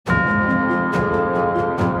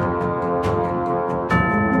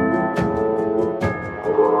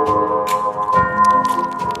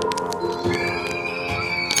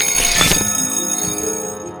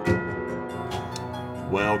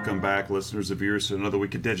Welcome back, listeners and viewers, to another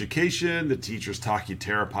week of Education, the Teachers Talking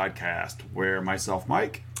Terror podcast, where myself,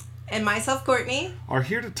 Mike, and myself, Courtney, are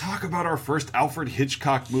here to talk about our first Alfred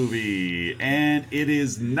Hitchcock movie. And it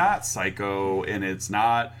is not Psycho, and it's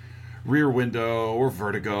not Rear Window, or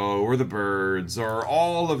Vertigo, or The Birds, or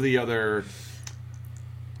all of the other...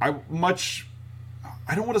 I don't want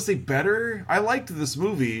to say better. I liked this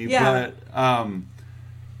movie, but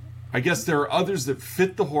I guess there are others that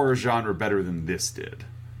fit the horror genre better than this did.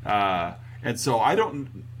 And so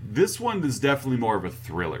this one is definitely more of a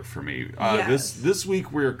thriller for me. This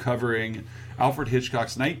week we're covering Alfred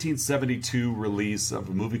Hitchcock's 1972 release of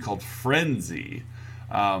a movie called Frenzy,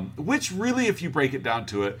 which really, if you break it down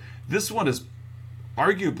to it, this one is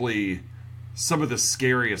arguably some of the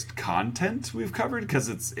scariest content we've covered, because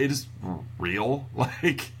it is real,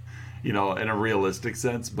 like, in a realistic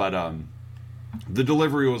sense, but the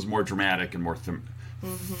delivery was more dramatic and more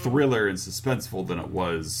thriller and suspenseful than it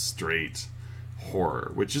was straight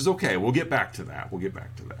horror, which is okay. We'll get back to that.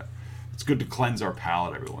 It's good to cleanse our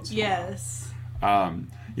palate every once in a while.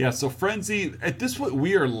 Yes. So Frenzy, at this point,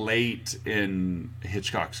 we are late in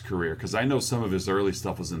Hitchcock's career, because I know some of his early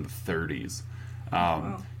stuff was in the 30s.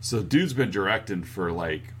 So dude's been directing for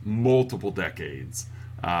like multiple decades.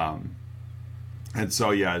 And so,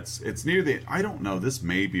 it's near the... I don't know. This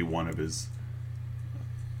may be one of his...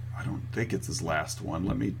 I don't think it's his last one.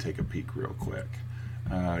 Let me take a peek real quick.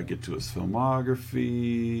 Get to his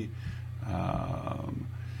filmography.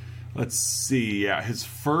 Let's see. Yeah, his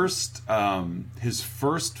first film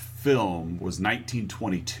was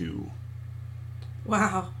 1922.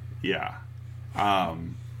 Wow. Yeah.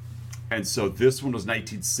 And so this one was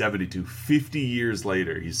 1972. 50 years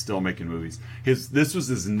later, he's still making movies. This was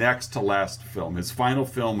his next to last film. His final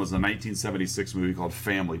film was a 1976 movie called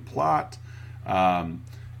Family Plot.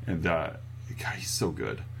 And God, he's so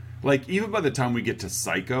good. Like, even by the time we get to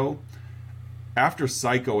Psycho, after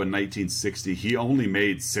Psycho in 1960, he only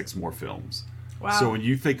made 6 more films. Wow. So when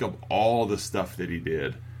you think of all the stuff that he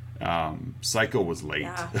did, Psycho was late.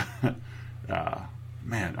 Yeah.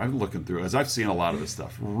 Man, I'm looking through it, as I've seen a lot of this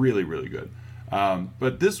stuff. Really, really good.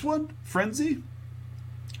 But this one, Frenzy,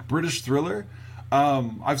 British thriller.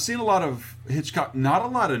 I've seen a lot of Hitchcock. Not a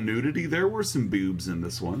lot of nudity. There were some boobs in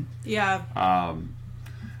this one. Yeah.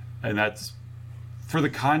 And that's, for the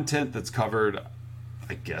content that's covered,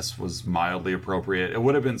 I guess was mildly appropriate. It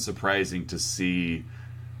would have been surprising to see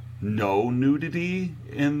no nudity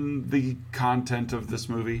in the content of this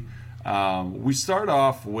movie. We start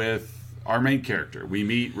off with our main character. We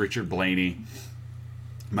meet Richard Blaney.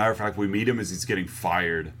 Matter of fact, we meet him as he's getting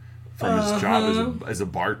fired from his job as a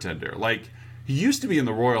bartender. Like, he used to be in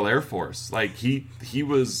the Royal Air Force. Like, he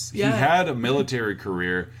had a military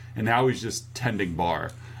career, and now he's just tending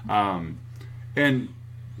bar. And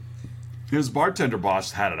his bartender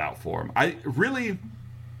boss had it out for him.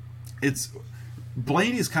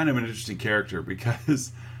 Blaney's kind of an interesting character,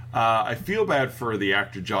 because I feel bad for the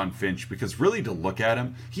actor John Finch, because really, to look at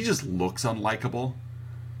him, he just looks unlikable.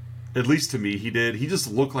 At least to me, he did. He just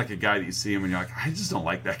looked like a guy that you see him and you're like, I just don't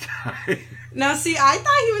like that guy. Now, see, I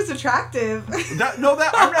thought he was attractive.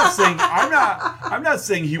 I'm not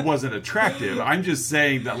saying he wasn't attractive. I'm just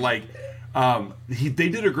saying that, like, they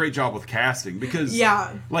did a great job with casting, because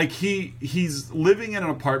like, he's living in an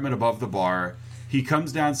apartment above the bar. He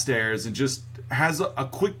comes downstairs and just has a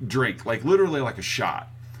quick drink, like literally like a shot.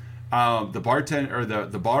 The bartender, or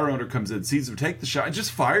the bar owner, comes in, sees him take the shot, and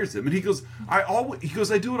just fires him. And he goes, I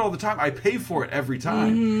do it all the time. I pay for it every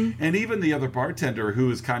time. Mm-hmm. And even the other bartender, who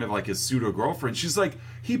is kind of like his pseudo girlfriend, she's like,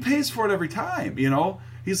 he pays for it every time.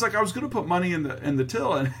 He's like, I was going to put money in the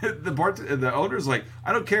till, and the owner's like,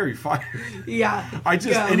 I don't care. He fired. Yeah.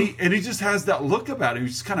 And he just has that look about him.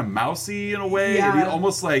 He's just kind of mousy in a way, and he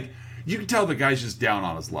almost, like, you can tell the guy's just down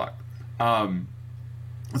on his luck. And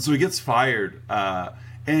so he gets fired.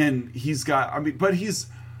 And but he's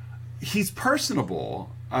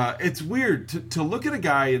personable. It's weird to look at a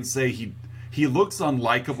guy and say he looks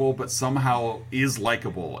unlikable, but somehow is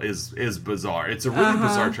likable is bizarre. It's a really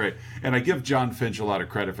bizarre trait. And I give John Finch a lot of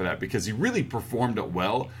credit for that, because he really performed it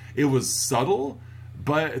well. It was subtle,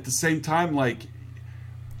 but at the same time, I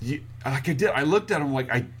looked at him like,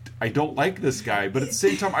 I don't like this guy, but at the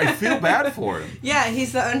same time, I feel bad for him. Yeah,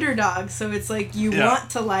 he's the underdog, so it's like you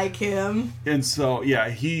want to like him. And so,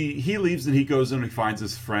 he leaves, and he goes in and he finds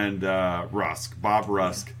his friend Bob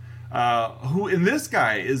Rusk, who, and this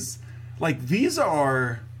guy is, like, these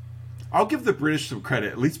are, I'll give the British some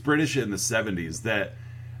credit, at least British in the 70s, that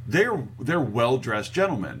they're well-dressed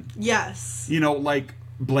gentlemen. Yes. Like,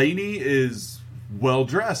 Blaney is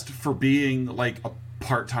well-dressed for being, like,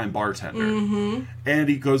 part-time bartender. And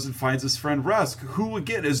he goes and finds his friend Rusk, who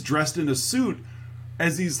again is dressed in a suit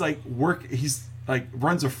as he's like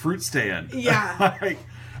runs a fruit stand. Yeah. Like,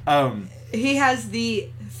 he has the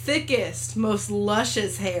thickest, most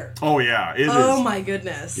luscious hair. oh yeah, it is. Oh my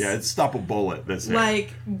goodness. Yeah, it'd stop a bullet, this hair.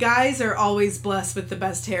 Like, guys are always blessed with the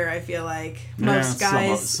best hair, I feel like. Most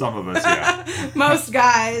guys. Some of us, yeah. Most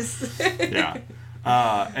guys. Yeah.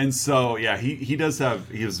 And so, yeah, he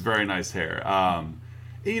has very nice hair.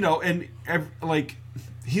 You know, and like,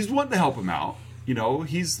 he's wanting to help him out. You know,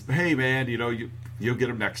 hey man, you know, you'll get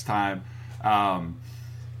him next time.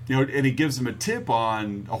 You know, and he gives him a tip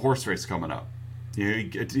on a horse race coming up. You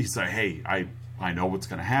know, he's like, hey, I know what's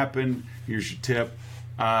going to happen. Here's your tip.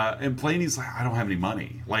 And Blaney's like, I don't have any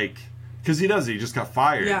money. Like, because he just got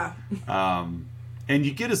fired. Yeah. And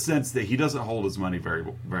you get a sense that he doesn't hold his money very,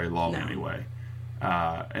 very long anyway.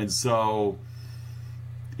 And so,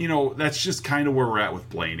 you know, that's just kind of where we're at with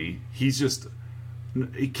Blaney. He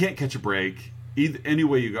can't catch a break any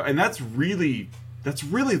way you go. And that's really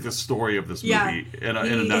the story of this movie in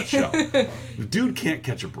a nutshell. The dude can't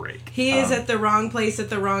catch a break. He is at the wrong place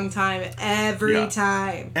at the wrong time every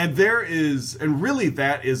time. And really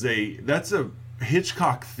that's a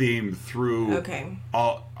Hitchcock theme through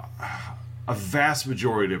a vast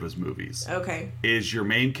majority of his movies. Okay. Is your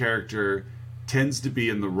main character tends to be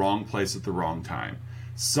in the wrong place at the wrong time.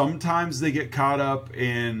 Sometimes they get caught up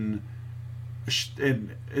in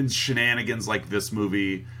shenanigans like this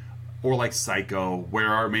movie, or like Psycho, where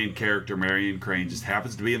our main character, Marion Crane, just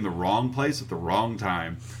happens to be in the wrong place at the wrong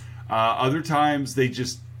time. Other times they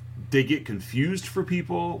get confused for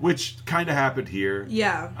people, which kind of happened here.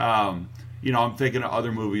 Yeah. You know, I'm thinking of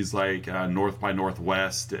other movies like North by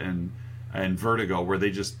Northwest and Vertigo, where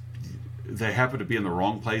they happen to be in the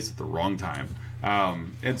wrong place at the wrong time.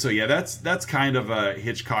 And so yeah, that's kind of a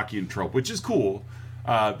Hitchcockian trope, which is cool.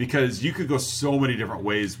 Because you could go so many different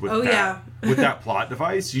ways with with that plot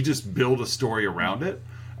device. You just build a story around it.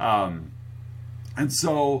 And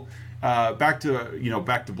so back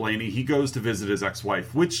to Blaney. He goes to visit his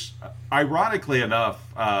ex-wife, which ironically enough,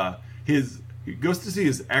 he goes to see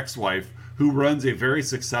his ex-wife, who runs a very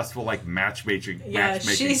successful like matchmaking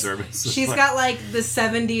service. She's got like the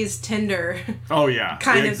 70s Tinder. Oh yeah,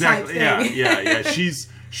 kind of type thing. Yeah.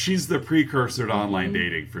 She's the precursor to online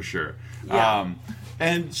dating for sure. Yeah.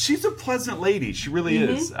 And she's a pleasant lady. She really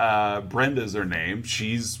is. Brenda's her name.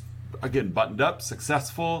 She's, again, buttoned up,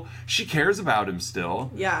 successful. She cares about him still.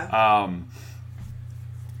 Yeah.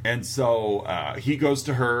 And so he goes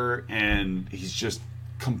to her, and he's just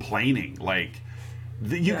complaining. Like,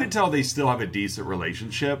 you can tell they still have a decent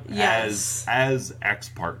relationship as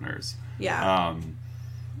ex-partners. Yeah.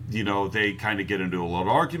 You know, they kind of get into a little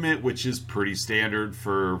argument, which is pretty standard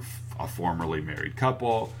for a formerly married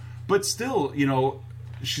couple. But still, you know,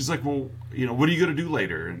 she's like, well, you know, what are you going to do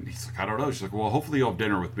later? And he's like, I don't know. She's like, well, hopefully you'll have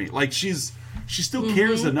dinner with me. Like, she still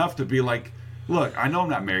cares enough to be like, look, I know I'm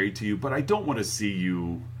not married to you, but I don't want to see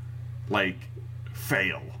you, like,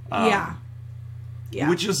 fail. Yeah.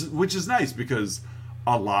 Which is nice, because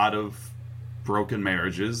a lot of broken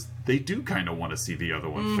marriages, they do kind of want to see the other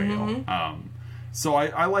one fail. So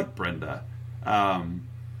I like Brenda.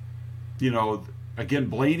 You know, again,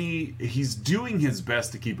 Blaney, he's doing his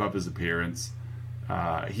best to keep up his appearance.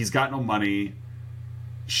 He's got no money.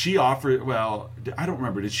 She offered, well, I don't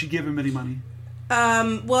remember. Did she give him any money?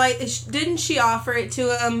 Well, didn't she offer it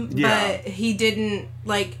to him? Yeah. But he didn't,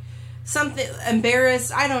 like, something,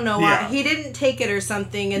 embarrassed. I don't know why. Yeah. He didn't take it or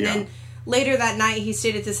something. And then later that night, he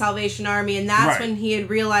stayed at the Salvation Army, and that's when he had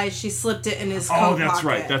realized she slipped it in his coat pocket.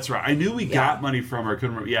 Oh, that's right. I knew he got money from her. I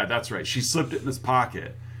couldn't remember. Yeah, that's right. She slipped it in his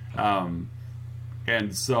pocket.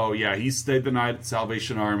 And so, yeah, he stayed the night at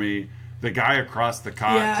Salvation Army. The guy across the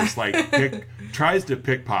cot just, like, tries to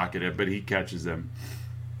pickpocket it, but he catches him.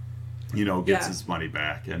 You know, gets his money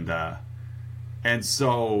back. And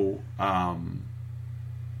so,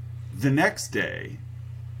 the next day...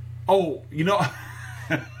 Oh, you know...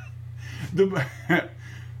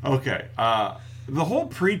 Okay. The whole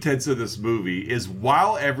pretense of this movie is,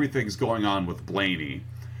 while everything's going on with Blaney,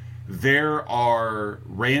 there are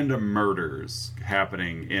random murders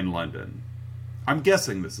happening in London. I'm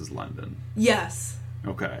guessing this is London. Yes.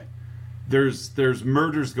 Okay. There's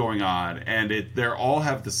murders going on, and they all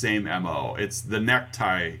have the same MO. It's the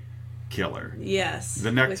necktie killer. Yes.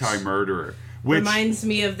 The necktie murderer. Which reminds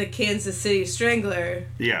me of the Kansas City Strangler.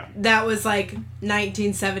 Yeah. That was like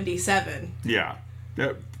 1977. Yeah.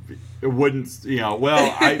 It wouldn't, you know,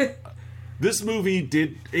 well, this movie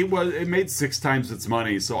it made 6 times its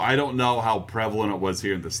money, so I don't know how prevalent it was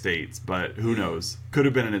here in the States, but who knows? Could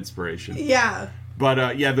have been an inspiration. Yeah. But,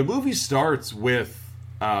 the movie starts with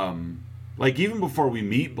like even before we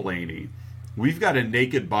meet Blaney, we've got a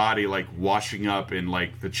naked body like washing up in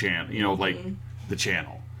like the channel, you know, like the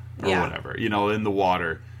channel or whatever, you know, in the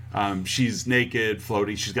water. She's naked,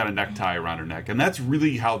 floating. She's got a necktie around her neck, and that's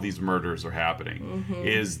really how these murders are happening.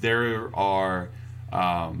 Is there are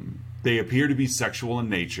they appear to be sexual in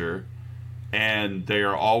nature, and they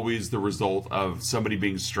are always the result of somebody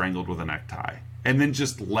being strangled with a necktie and then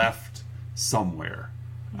just left somewhere.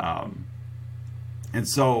 And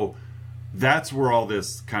so that's where all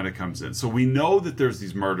this kind of comes in. So we know that there's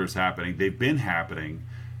these murders happening. They've been happening.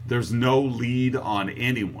 There's no lead on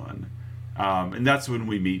anyone. And that's when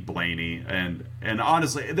we meet Blaney. And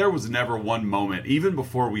honestly, there was never one moment, even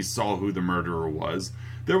before we saw who the murderer was,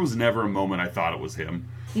 there was never a moment I thought it was him.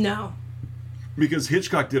 No. Because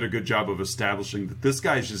Hitchcock did a good job of establishing that this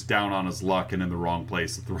guy's just down on his luck and in the wrong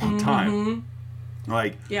place at the wrong time.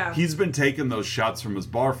 Like, he's been taking those shots from his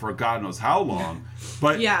bar for God knows how long.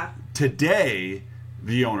 But today,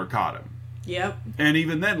 the owner caught him. Yep. And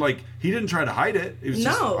even then, like, he didn't try to hide it. It was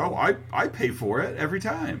just, I pay for it every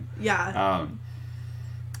time. Yeah.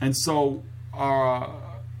 And so,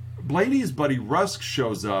 Blaney's buddy Rusk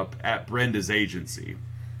shows up at Brenda's agency.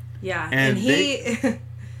 Yeah. And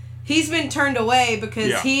he's been turned away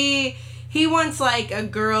because he wants, like, a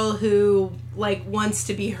girl who, like, wants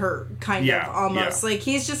to be hurt, kind of, almost. Like,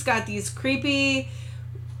 he's just got these creepy,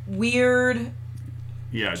 weird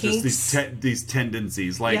kinks. Just these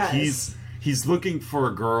tendencies. Like, he's looking for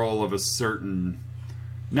a girl of a certain,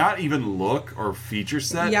 not even look or feature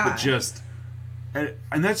set, but just,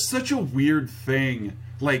 and that's such a weird thing.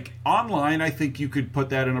 Like, online, I think you could put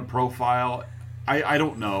that in a profile. I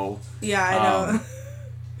don't know. Yeah,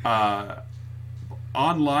 I know.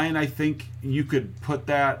 Online, I think you could put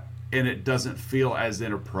that and it doesn't feel as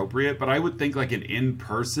inappropriate, but I would think like an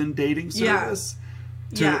in-person dating service.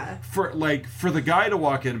 For the guy to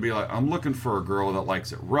walk in and be like, I'm looking for a girl that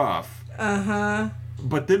likes it rough.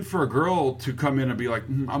 But then for a girl to come in and be like,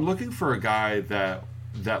 I'm looking for a guy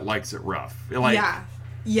that likes it rough. Like,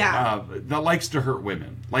 that likes to hurt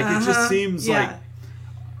women. Like, it just seems like,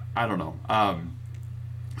 I don't know.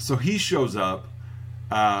 So he shows up.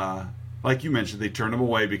 Like you mentioned, they turn him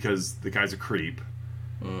away because the guy's a creep.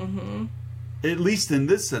 At least in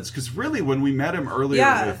this sense, because really when we met him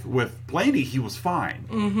earlier with Blaney, he was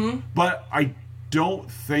fine. But I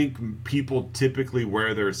don't think people typically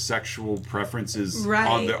wear their sexual preferences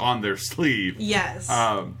on their sleeve. Yes.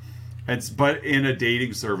 But in a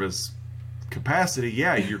dating service capacity,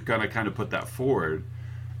 you're gonna kind of put that forward.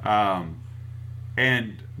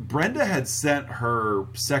 And Brenda had sent her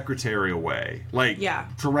secretary away, like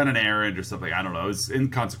to run an errand or something. I don't know. It's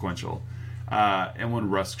inconsequential. And when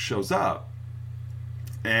Rusk shows up,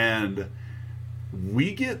 and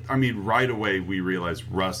right away we realize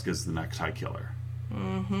Rusk is the necktie killer.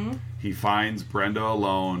 He finds Brenda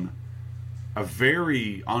alone, a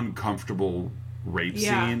very uncomfortable rape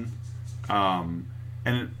scene. And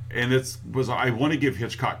I want to give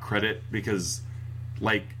Hitchcock credit because,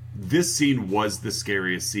 like, this scene was the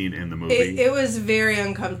scariest scene in the movie. It was very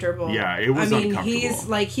uncomfortable. Yeah, it was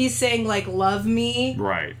uncomfortable. He's saying, like, love me.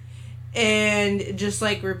 Right. And just,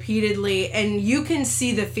 like, repeatedly. And you can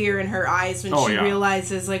see the fear in her eyes when she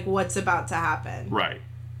realizes, like, what's about to happen. Right.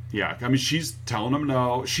 Yeah. I mean, she's telling him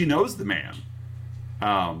no. She knows the man.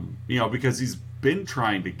 Because he's been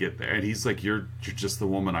trying to get there. And he's like, you're just the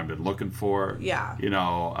woman I've been looking for. Yeah.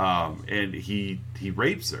 And he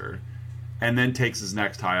rapes her. And then takes his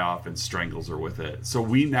necktie off and strangles her with it. So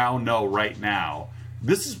we now know right now,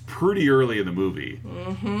 this is pretty early in the movie,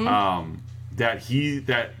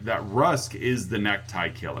 that Rusk is the necktie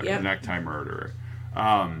killer, the necktie murderer.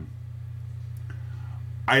 I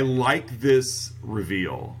like this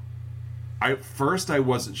reveal. At first I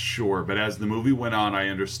wasn't sure, but as the movie went on, I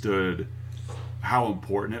understood how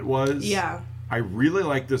important it was. Yeah. I really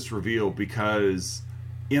like this reveal because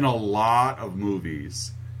in a lot of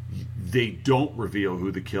movies, they don't reveal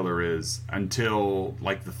who the killer is until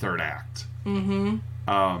like the third act. And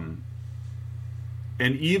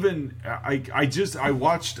even I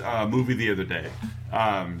watched a movie the other day,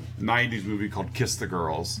 90s movie called Kiss the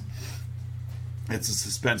Girls. It's a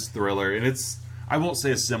suspense thriller, and I won't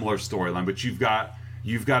say a similar storyline, but you've got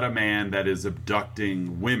a man that is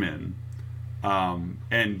abducting women,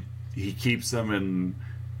 and he keeps them in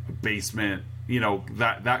a basement.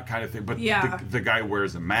 That kind of thing. But the guy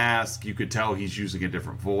wears a mask. You could tell he's using a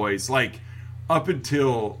different voice. Like, up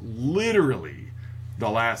until literally the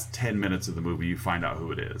last 10 minutes of the movie, you find out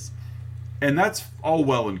who it is. And that's all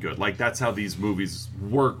well and good. Like, that's how these movies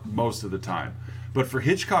work most of the time. But for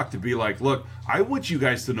Hitchcock to be like, look, I want you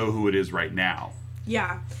guys to know who it is right now.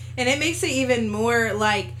 Yeah. And it makes it even more,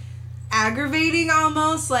 like, aggravating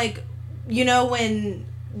almost. Like, you know, when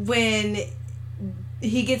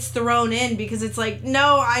he gets thrown in, because it's like,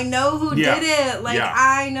 no, I know who did it. Like,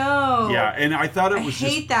 I know. Yeah, and I thought it was I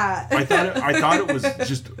hate that. I thought it was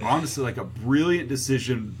just, honestly, like a brilliant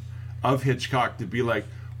decision of Hitchcock to be like,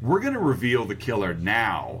 we're going to reveal the killer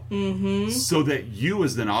now, so that you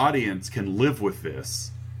as an audience can live with this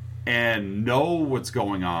and know what's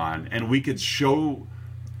going on. And we could show,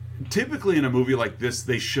 typically in a movie like this,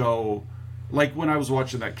 they show, like when I was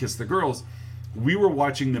watching that Kiss the Girls, we were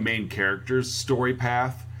watching the main character's story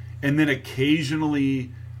path, and then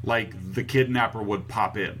occasionally, like, the kidnapper would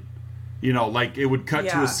pop in. You know, like, it would cut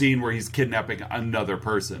to a scene where he's kidnapping another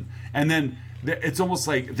person. And then it's almost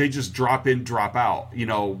like they just drop in, drop out, you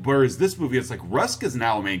know. Whereas this movie, it's like Rusk is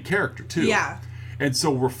now a main character too. Yeah. And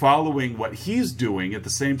so we're following what he's doing at the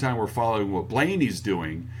same time we're following what Blaney's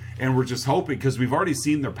doing, and we're just hoping, because we've already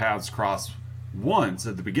seen their paths cross once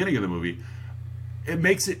at the beginning of the movie. It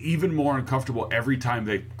makes it even more uncomfortable every time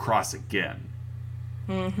they cross again,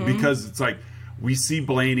 because it's like we see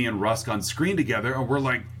Blaney and Rusk on screen together, and we're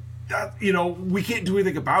like, that, you know, we can't do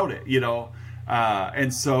anything about it, you know.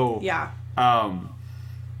 And so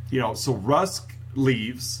you know, so Rusk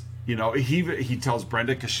leaves. You know, he tells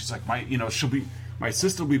Brenda, because she's like, my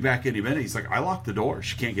sister will be back any minute. He's like, I locked the door.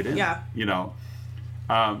 She can't get in. Yeah. You know,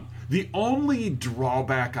 the only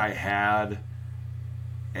drawback I had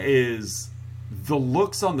is the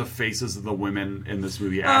looks on the faces of the women in this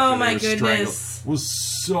movie after they were strangled was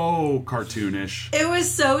so cartoonish. It was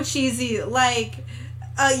so cheesy. Like,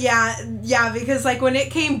 because like when it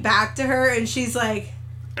came back to her and she's like,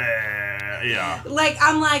 like,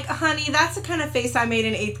 I'm like, honey, that's the kind of face I made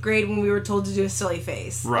in 8th grade when we were told to do a silly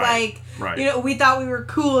face. Right. Like, you know, we thought we were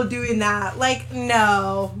cool doing that. Like,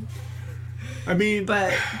 no. I mean,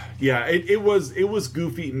 but yeah, it was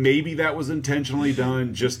goofy. Maybe that was intentionally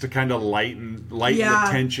done just to kind of lighten the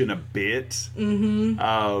tension a bit.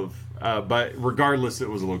 But regardless, it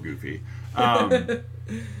was a little goofy.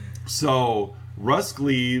 So Rusk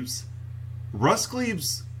leaves.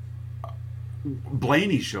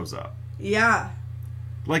 Blaney shows up. Yeah.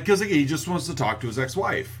 Like, because again, he just wants to talk to his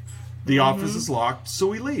ex-wife. The office is locked,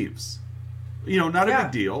 so he leaves. You know, not a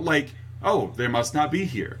big deal. Like, oh, they must not be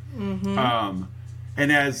here. And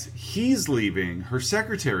as he's leaving, her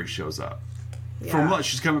secretary shows up from lunch.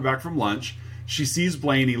 She's coming back from lunch. She sees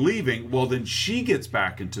Blaney leaving. Well, then she gets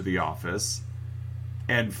back into the office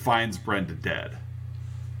and finds Brenda dead.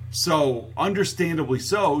 So, understandably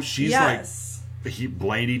so, she's like,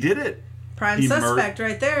 Blaney did it. Prime suspect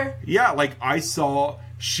right there. Yeah, like, I saw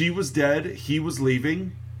she was dead, he was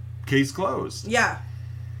leaving, case closed. Yeah.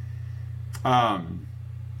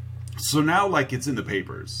 So now, like, it's in the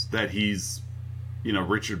papers that he's, you know,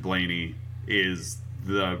 Richard Blaney is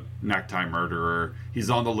the necktie murderer. He's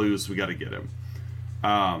on the loose. We got to get him.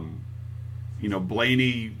 You know,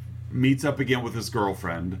 Blaney meets up again with his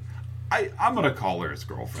girlfriend. I'm going to call her his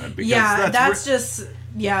girlfriend. Because that's just...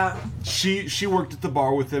 Yeah. She worked at the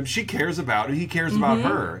bar with him. She cares about him. He cares about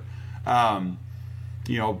her.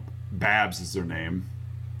 You know, Babs is her name.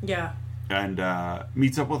 Yeah. And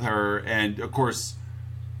meets up with her. And, of course,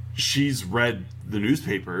 she's read the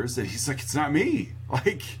newspapers. And he's like, it's not me.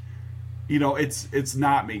 Like, you know, it's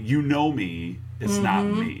not me. You know me. It's not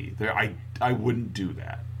me. I wouldn't do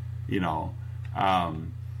that. You know.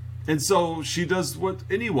 And so she does what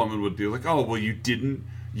any woman would do. Like, oh, well, you didn't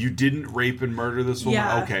rape and murder this woman?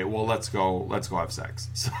 Yeah. Okay, well, let's go have sex.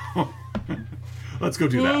 So let's go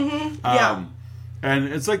do that. And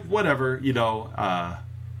it's like, whatever, you know,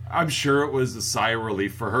 I'm sure it was a sigh of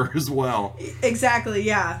relief for her as well. Exactly,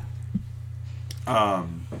 yeah.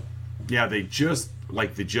 Yeah, they just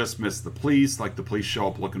missed the police. Like, the police show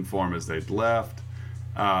up looking for them as they'd left.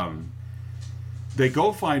 They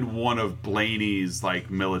go find one of Blaney's, like,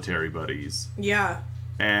 military buddies. Yeah.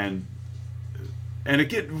 And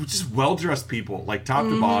again, just well-dressed people, like, top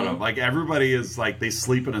to bottom. Like, everybody is, like, they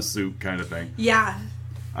sleep in a suit kind of thing. Yeah.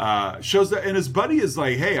 Shows that, and his buddy is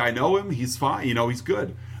like, hey, I know him, he's fine, you know, he's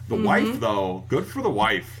good. The wife, though, good for the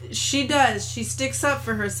wife. She does. She sticks up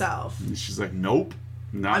for herself. And she's like, nope,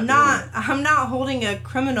 I'm not holding a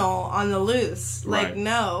criminal on the loose. Like,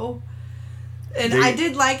 no. And I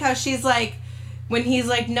did like how she's like, when he's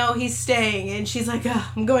like, no, he's staying, and she's like,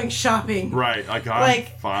 I'm going shopping. Right, I'm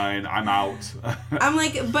fine, I'm out. I'm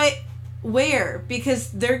like, but where?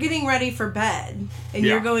 Because they're getting ready for bed, and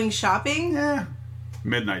you're going shopping? Yeah.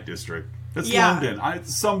 Midnight District. It's London.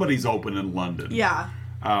 Somebody's open in London. Yeah.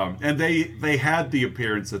 And they had the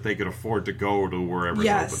appearance that they could afford to go to wherever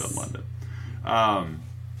it's open in London.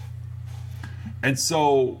 And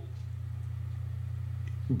so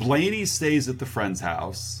Blaney stays at the friend's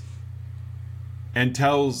house and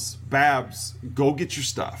tells Babs, go get your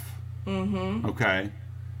stuff. Mm-hmm. Okay.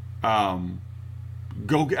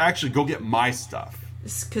 Go get my stuff.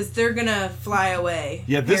 Because they're gonna fly away.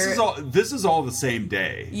 Yeah, this is all the same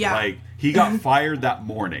day. Yeah. Like, he got fired that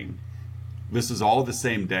morning. This is all the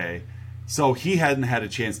same day. So he hadn't had a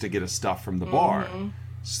chance to get his stuff from the bar.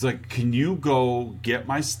 She's like, can you go get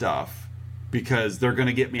my stuff? Because they're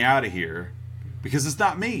gonna get me out of here. Because it's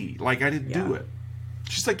not me. Like, I didn't do it.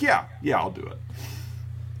 She's like, yeah, I'll do it.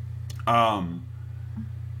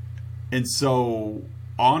 And so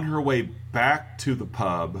on her way back to the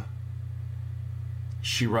pub,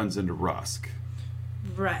 she runs into Rusk.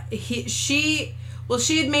 Right. She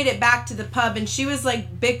had made it back to the pub, and she was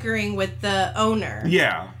like bickering with the owner.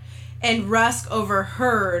 Yeah. And Rusk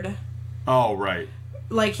overheard. Oh, right.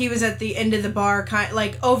 Like, he was at the end of the bar,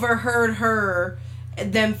 overheard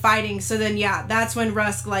them fighting. So then, that's when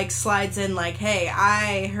Rusk like slides in, like, hey,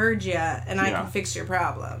 I heard you, and I can fix your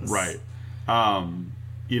problems. Right.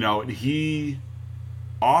 He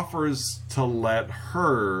offers to let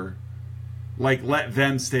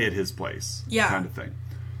them stay at his place. Yeah. Kind of thing.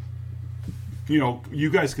 You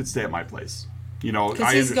guys could stay at my place.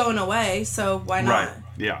 Because he's going away, so why not? Right.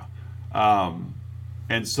 Yeah.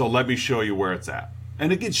 And so let me show you where it's at.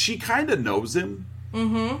 And again, she kind of knows him.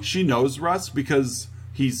 Mm-hmm. She knows Russ because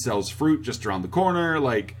he sells fruit just around the corner.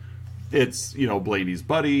 Like, it's, Blaney's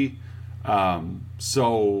buddy. And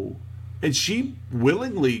she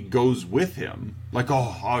willingly goes with him. Like,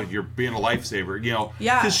 oh, you're being a lifesaver,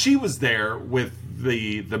 Yeah. Because she was there with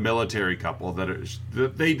the military couple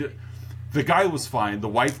the guy was fine. The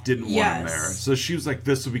wife didn't want him there. So she was like,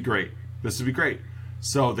 this would be great. This would be great.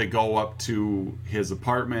 So they go up to his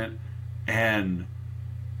apartment, and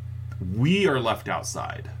we are left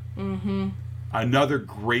outside. Mm-hmm. Another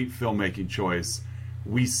great filmmaking choice.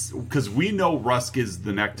 Because we know Rusk is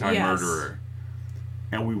the necktie murderer.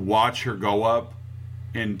 And we watch her go up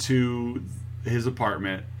into his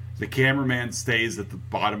apartment. The cameraman stays at the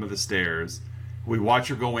bottom of the stairs. We watch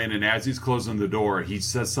her go in, and as he's closing the door, he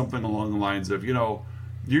says something along the lines of,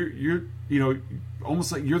 you're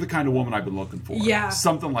almost like you're the kind of woman I've been looking for. Yeah.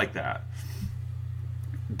 Something like that.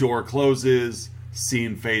 Door closes,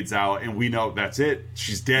 scene fades out, and we know that's it.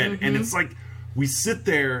 She's dead. Mm-hmm. And it's like we sit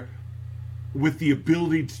there with the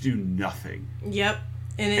ability to do nothing. Yep.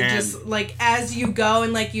 And just, like, as you go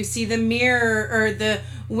and, like, you see the mirror or the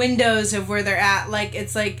windows of where they're at, like,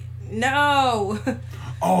 it's like, no.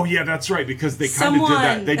 Oh, yeah, that's right, because they kind of did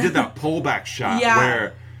that. They did that pullback shot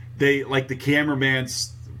where they, like, the cameraman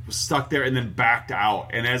stuck there and then backed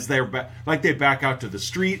out. And as they're, they back out to the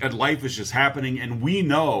street and life is just happening. And we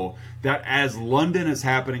know that as London is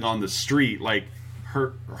happening on the street, like,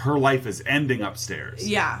 her life is ending upstairs.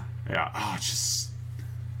 Yeah. Yeah. Oh, just,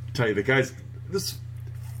 I tell you, the guy's,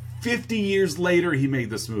 50 years later, he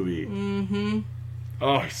made this movie. Mm-hmm.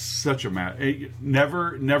 Oh, he's such a man.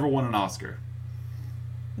 Never won an Oscar.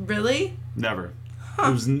 Really? Never. Huh.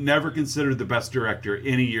 He was never considered the best director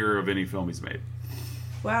any year of any film he's made.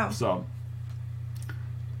 Wow. So,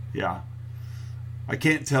 yeah. I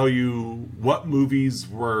can't tell you what movies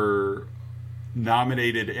were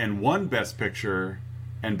nominated and won Best Picture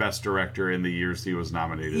and Best Director in the years he was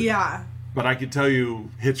nominated. Yeah. But I can tell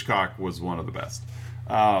you Hitchcock was one of the best.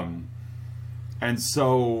 And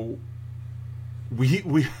so we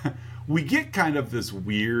get kind of this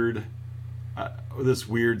weird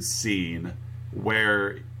scene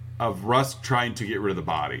of Rusk trying to get rid of the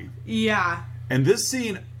body. Yeah. And this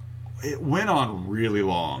scene, it went on really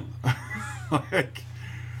long. Like,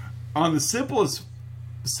 on the simplest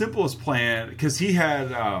plan, because he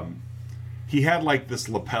had like this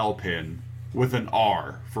lapel pin with an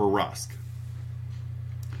R for Rusk.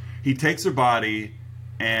 He takes her body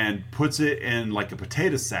and puts it in like a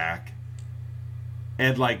potato sack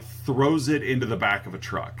and like throws it into the back of a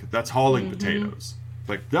truck that's hauling potatoes.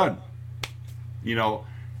 Like, done. They'll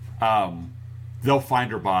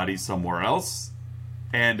find her body somewhere else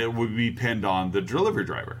and it would be pinned on the delivery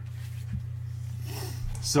driver.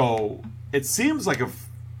 So it seems like a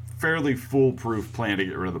fairly foolproof plan to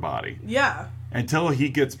get rid of the body. Yeah. Until he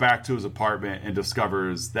gets back to his apartment and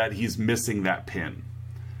discovers that he's missing that pin.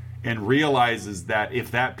 And realizes that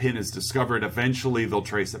if that pin is discovered, eventually they'll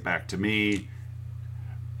trace it back to me.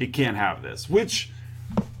 He can't have this. Which,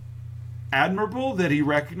 admirable that he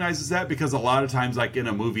recognizes that, because a lot of times, like in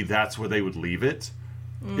a movie, that's where they would leave it.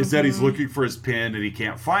 Mm-hmm. Is that he's looking for his pin and he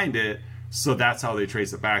can't find it, so that's how they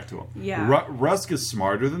trace it back to him. Yeah. Rusk is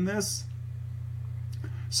smarter than this.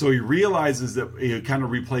 So he realizes that, he kind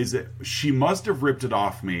of replays it. She must have ripped it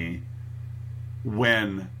off me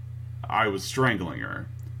when I was strangling her.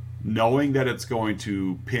 knowing that it's going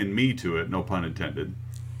to pin me to it, no pun intended.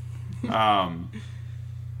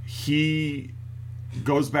 He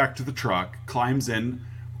goes back to the truck, climbs in.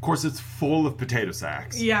 Of course, it's full of potato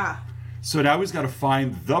sacks. Yeah. So now he's got to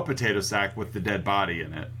find the potato sack with the dead body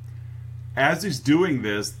in it. As he's doing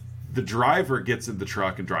this, the driver gets in the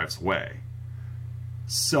truck and drives away.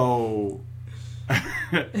 So...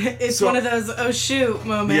 it's one of those oh shoot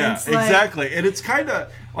moments. Yeah, exactly. And it's kind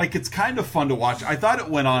of fun to watch. I thought it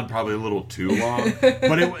went on probably a little too long,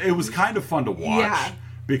 but it was kind of fun to watch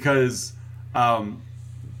because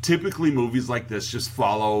typically movies like this just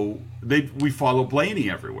we follow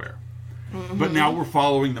Blaney everywhere. Mm-hmm. But now we're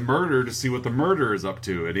following the murderer to see what the murderer is up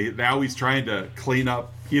to, and now he's trying to clean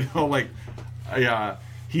up. He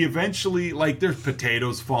eventually there's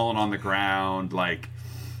potatoes falling on the ground,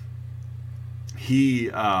 He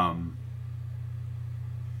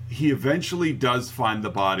eventually does find the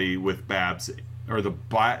body with Babs, or the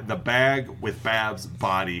bag with Babs'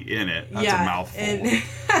 body in it. That's a mouthful. And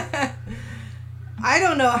I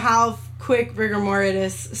don't know how quick rigor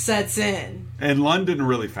mortis sets in. In London,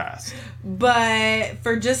 really fast. But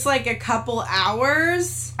for just a couple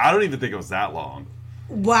hours... I don't even think it was that long.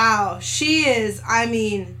 Wow. She is,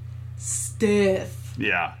 stiff.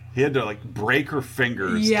 Yeah. He had to break her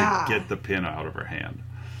fingers to get the pin out of her hand.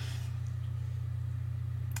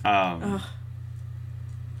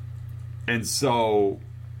 And so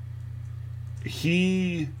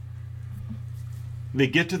they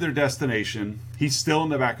get to their destination. He's still in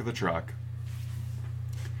the back of the truck.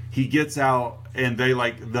 He gets out, and they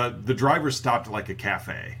the driver stopped at a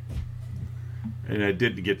cafe. And I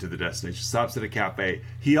didn't get to the destination. Stops at a cafe.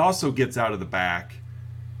 He also gets out of the back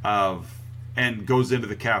and goes into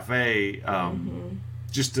the cafe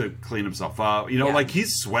just to clean himself up.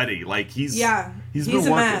 He's sweaty. He's been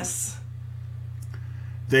working. A mess.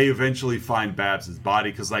 They eventually find Babs'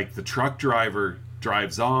 body because the truck driver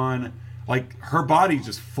drives on. Her body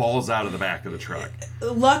just falls out of the back of the truck.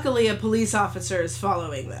 Luckily, a police officer is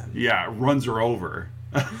following them. Yeah, runs her over.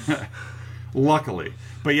 Luckily.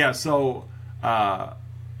 But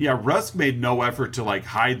Rusk made no effort to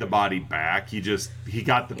hide the body back. He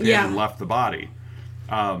got the pin and left the body.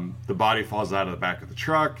 The body falls out of the back of the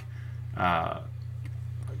truck.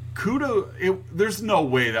 There's no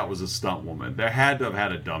way that was a stunt woman. They had to have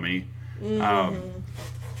had a dummy. Mm-hmm.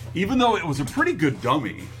 Even though it was a pretty good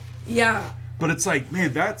dummy. Yeah. But it's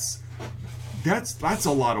man, that's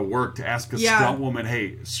a lot of work to ask a stunt woman,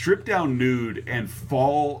 hey, strip down nude and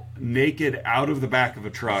fall naked out of the back of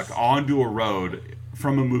a truck onto a road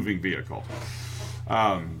from a moving vehicle.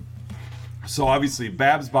 So obviously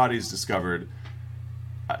Babs' body is discovered.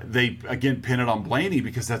 They again pin it on Blaney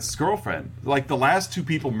because that's his girlfriend. The last two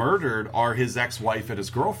people murdered are his ex-wife and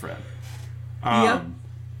his girlfriend.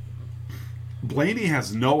 Blaney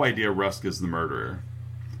has no idea Rusk is the murderer.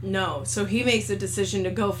 No, so he makes a decision to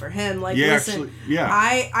go for him. Listen,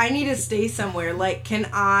 I need to stay somewhere. Can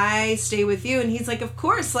I stay with you? And he's of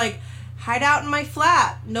course, hide out in my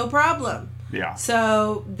flat, no problem. Yeah.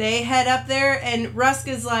 So they head up there, and Rusk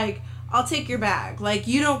is I'll take your bag.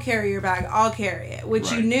 You don't carry your bag, I'll carry it.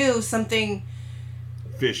 Which you knew something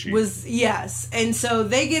fishy was, yes. And so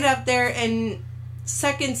they get up there, and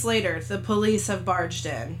seconds later, the police have barged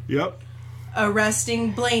in. Yep.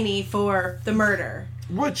 Arresting Blaney for the murder.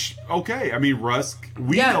 Which, okay, Rusk,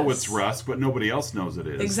 we know it's Rusk, but nobody else knows it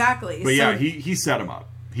is. Exactly. But he set him up.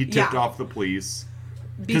 He tipped off the police.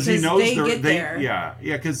 Because he knows they get there. Yeah,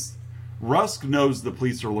 because Rusk knows the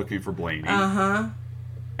police are looking for Blaney. Uh-huh.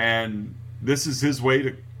 And this is his way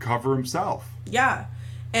to cover himself. Yeah.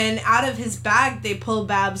 And out of his bag, they pull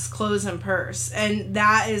Babs' clothes and purse. And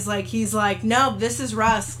that is he's no, this is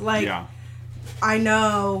Rusk. I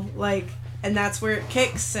know, and that's where it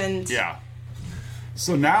kicks. And yeah.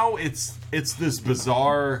 So now it's this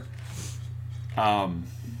bizarre.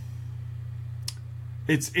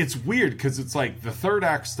 It's weird because it's the third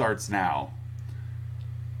act starts now,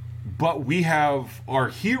 but we have our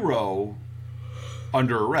hero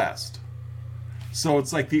under arrest. So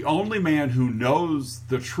it's the only man who knows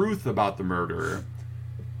the truth about the murderer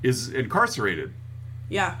is incarcerated.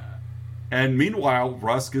 Yeah. And meanwhile,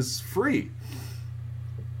 Rusk is free.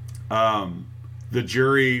 The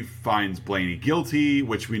jury finds Blaney guilty,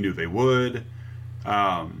 which we knew they would.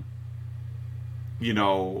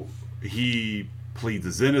 He pleads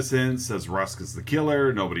his innocence, says Rusk is the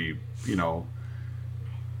killer.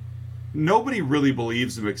 Nobody really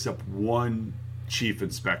believes him except one chief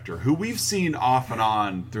inspector, who we've seen off and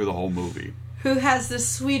on through the whole movie. Who has the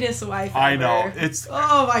sweetest wife ever. I know. It's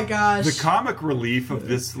oh my gosh. The comic relief of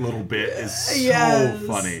this little bit is so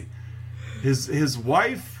funny. His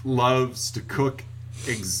wife loves to cook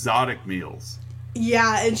exotic meals.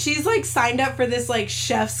 Yeah, and she's like signed up for this like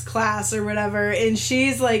chef's class or whatever, and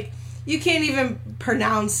she's like, you can't even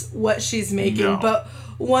pronounce what she's making, but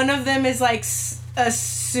one of them is like a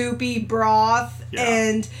soupy broth,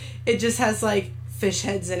 and it just has like fish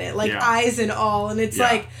heads in it, like eyes and all, and it's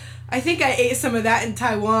like, I think I ate some of that in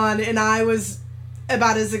Taiwan, and I was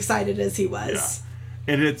about as excited as he was.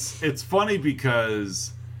 Yeah. And it's funny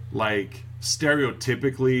because, like,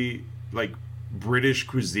 stereotypically, like, British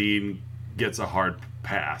cuisine gets a hard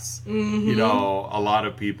pass. Mm-hmm. You know, a lot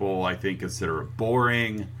of people, I think, consider it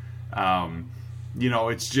boring. You know,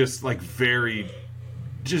 it's just, like, very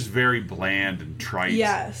bland and trite.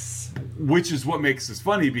 Yes. Which is what makes this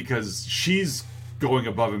funny, because she's going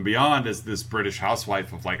above and beyond as this British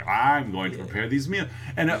housewife of like, I'm going to prepare these meals,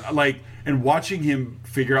 and and watching him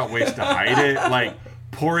figure out ways to hide it, like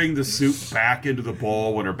pouring the soup back into the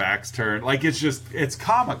bowl when her back's turned, like it's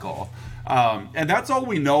comical, and that's all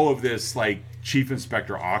we know of this like Chief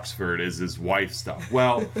Inspector Oxford is his wife stuff.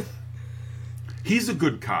 Well, he's a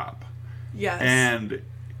good cop, yes, and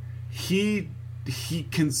he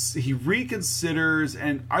reconsiders,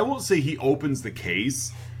 and I won't say he opens the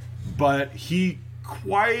case, but he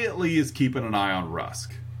quietly is keeping an eye on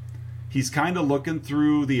Rusk. He's kind of looking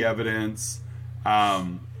through the evidence,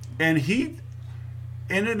 and he,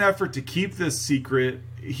 in an effort to keep this secret,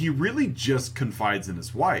 he really just confides in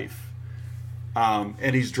his wife,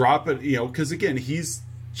 and he's dropping, you know, because again, he's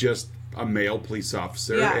just a male police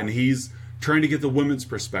officer, and he's trying to get the women's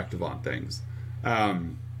perspective on things.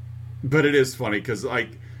 But it is funny because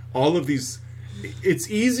like all of these, it's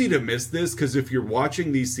easy to miss this because if you're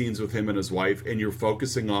watching these scenes with him and his wife and you're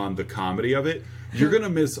focusing on the comedy of it, you're going to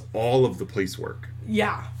miss all of the police work.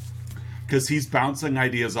 Yeah. Because he's bouncing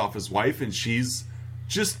ideas off his wife and she's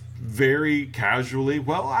just very casually,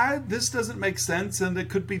 well, this doesn't make sense and it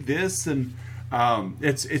could be this. And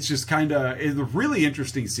it's just kind of really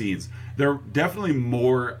interesting scenes. They're definitely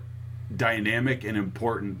more dynamic and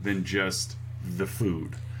important than just the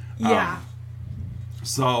food. Yeah.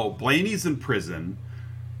 So Blaney's in prison,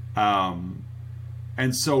 and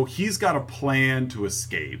so he's got a plan to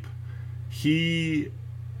escape. He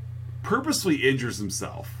purposely injures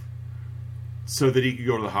himself so that he could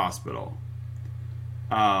go to the hospital.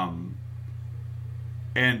 And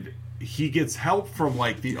he gets help from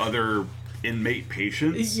like the other inmate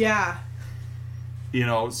patients. Yeah. You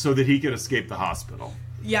know, so that he could escape the hospital.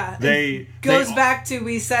 Yeah. They goes back to,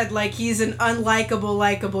 we said, like, he's an unlikable,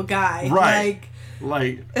 likable guy. Right.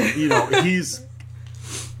 Like, you know,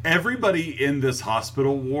 everybody in this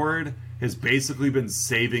hospital ward has basically been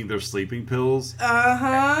saving their sleeping pills.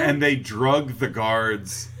 Uh-huh. And they drug the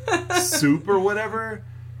guards soup or whatever.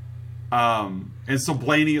 And so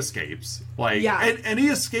Blaney escapes. Like, and he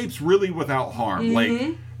escapes really without harm. Mm-hmm.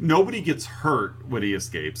 Like, nobody gets hurt when he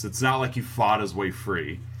escapes. It's not like he fought his way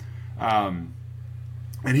free.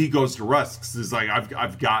 And he goes to Rusk's. He's like,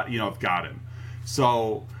 I've got him.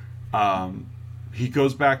 So, he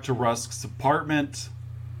goes back to Rusk's apartment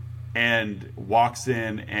and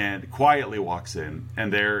quietly walks in,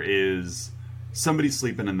 and there is somebody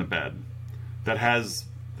sleeping in the bed that has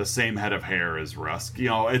the same head of hair as Rusk. You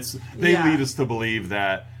know, they lead us to believe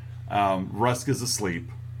that Rusk is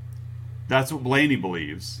asleep. That's what Blaney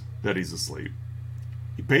believes, that he's asleep.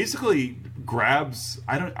 He basically grabs,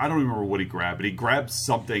 I don't remember what he grabbed, but he grabs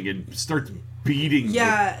something and starts beating.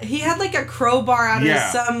 Yeah, he had like a crowbar out of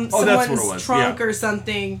someone's trunk or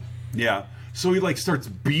something. Yeah, so he like starts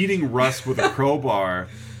beating Rusk with a crowbar,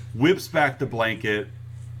 whips back the blanket.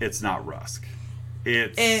 It's not Rusk.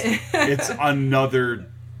 It's another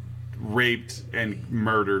raped and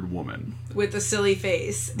murdered woman with a silly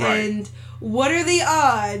face. Right. And what are the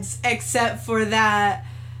odds, except for that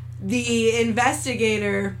the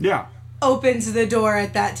investigator opens the door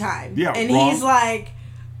at that time. Yeah, and he's like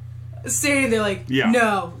standing there like,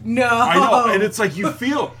 no. I know, and it's like you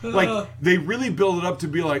feel like they really build it up to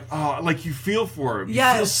be like, oh, like you feel for him.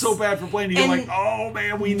 Yes. You feel so bad for Blaine. You're like, oh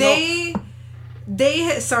man, we know.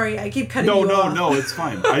 Sorry, I keep cutting you off. No, it's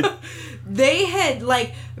fine. They had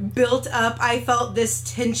like built up, I felt, this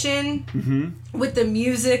tension with the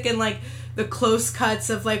music and like the close cuts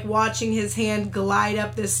of like watching his hand glide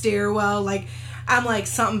up the stairwell. Like, I'm like,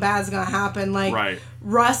 something bad's gonna happen. Like,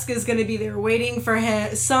 Rusk is gonna be there waiting for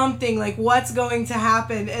him. Something, like, what's going to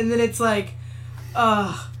happen? And then it's like,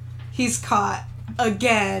 he's caught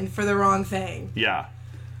again for the wrong thing. Yeah.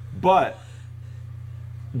 But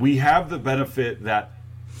we have the benefit that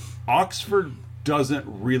Oxford doesn't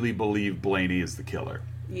really believe Blaney is the killer.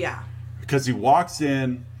 Yeah. Because he walks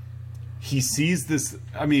in, he sees this,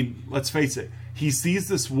 I mean, let's face it, he sees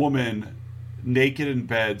this woman naked in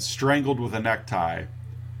bed, strangled with a necktie.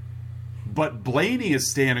 But Blaney is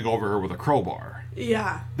standing over her with a crowbar.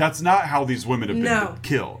 Yeah. That's not how these women have been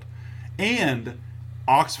killed. And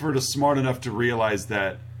Oxford is smart enough to realize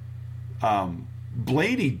that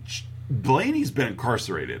Blaney's been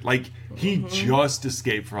incarcerated. Like, he just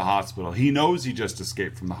escaped from a hospital. He knows he just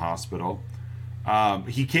escaped from the hospital.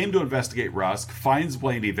 He came to investigate Rusk, finds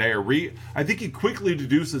Blaney there. I think he quickly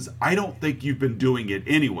deduces, I don't think you've been doing it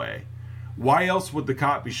anyway. Why else would the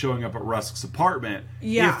cop be showing up at Rusk's apartment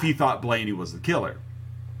if he thought Blaney was the killer?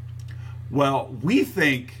 Well, we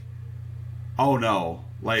think, oh no,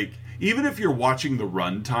 like, even if you're watching the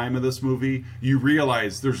runtime of this movie, you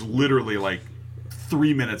realize there's literally like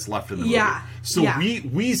 3 minutes left in the movie. So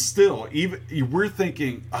we still, we're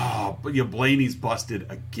thinking, oh, but Blaney's busted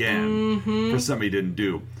again for something he didn't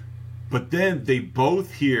do. But then they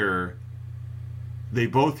both hear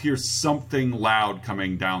something loud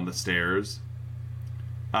coming down the stairs.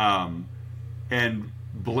 And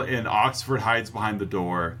Oxford hides behind the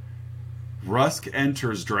door. Rusk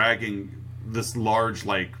enters dragging this large,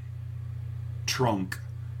 like, trunk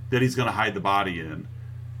that he's going to hide the body in.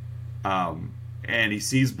 And he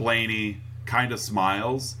sees Blaney, kind of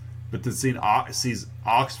smiles, but then sees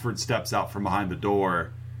Oxford steps out from behind the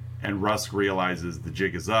door, and Rusk realizes the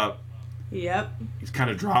jig is up. Yep. He kind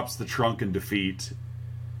of drops the trunk in defeat.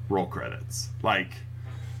 Roll credits. Like,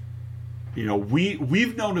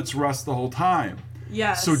 we've known it's Rusk the whole time.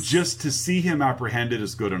 Yes. So just to see him apprehended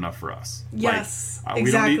is good enough for us. Yes,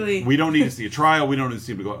 exactly. We don't need to see a trial. We don't need to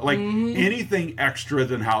see him go. Like, anything extra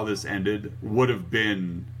than how this ended would have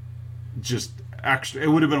been just extra. It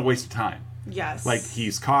would have been a waste of time. Yes. Like,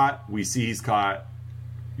 he's caught. We see he's caught.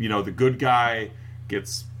 The good guy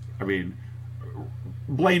gets... I mean,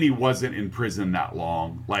 Blaney wasn't in prison that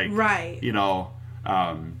long. Like, right.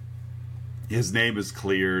 His name is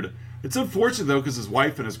cleared. It's unfortunate, though, because his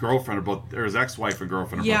wife and his girlfriend are both... Or his ex-wife and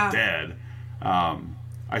girlfriend are both dead.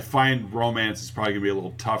 I find romance is probably going to be a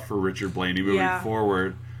little tough for Richard Blaney moving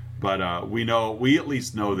forward. But we at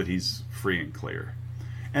least know that he's free and clear.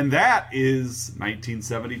 And that is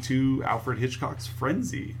 1972 Alfred Hitchcock's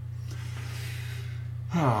Frenzy.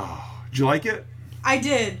 Did you like it? I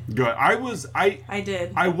did. Good. I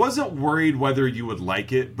did. I wasn't worried whether you would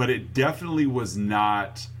like it, but it definitely was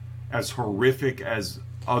not as horrific as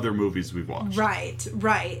other movies we've watched.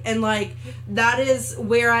 Right. And, like, that is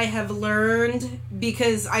where I have learned,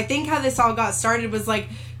 because I think how this all got started was, like,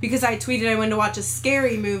 because I tweeted I wanted to watch a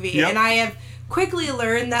scary movie, and I have quickly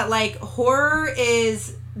learned that, like, horror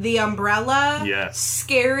is the umbrella. Yes.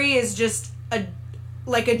 Scary is just a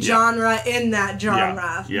genre in that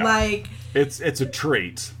genre. Yeah. Like, it's a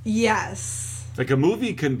trait. Yes. Like, a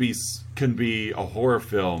movie can be a horror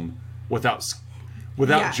film without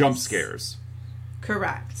jump scares.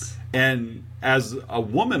 Correct. And as a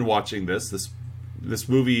woman watching this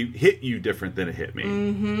movie hit you different than it hit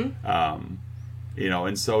me. And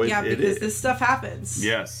so because this stuff happens.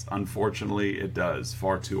 Yes, unfortunately it does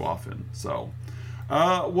far too often. So,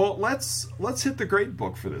 well, let's hit the grade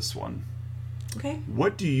book for this one. Okay.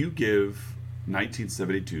 What do you give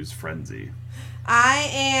 1972's Frenzy? I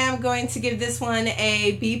am going to give this one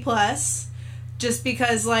a B+. Just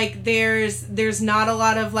because, like, there's not a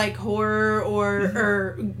lot of, like, horror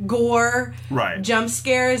or gore jump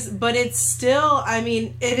scares, but it's still, I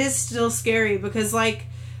mean, it is still scary because, like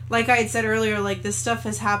I had said earlier, like, this stuff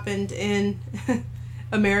has happened in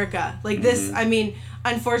America. Like, this, I mean,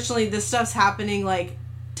 unfortunately, this stuff's happening, like,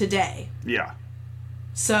 today. Yeah.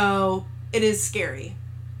 So, it is scary.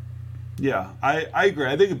 Yeah, I agree.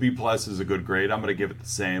 I think a B+ is a good grade. I'm going to give it the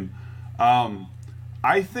same.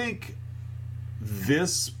 I think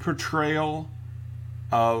this portrayal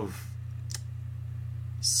of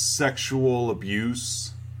sexual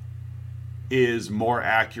abuse is more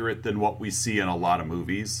accurate than what we see in a lot of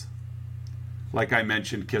movies. Like I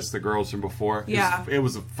mentioned, Kiss the Girls from before. Yeah. It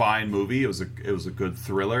was a fine movie. It was a good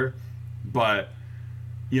thriller. But,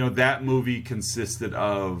 that movie consisted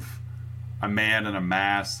of a man in a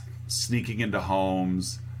mask sneaking into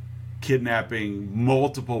homes, kidnapping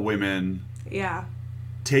multiple women. Yeah.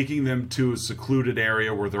 Taking them to a secluded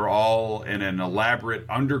area where they're all in an elaborate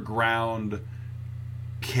underground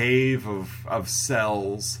cave of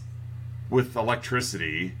cells with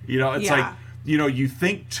electricity. It's like, you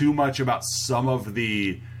think too much about some of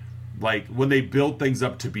the, like, when they build things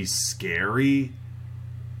up to be scary,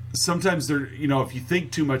 sometimes they're, if you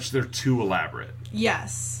think too much, they're too elaborate.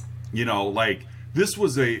 Yes. Like, this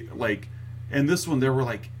was in this one, there were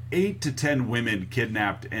like 8 to 10 women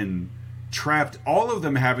kidnapped and trapped, all of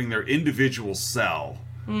them having their individual cell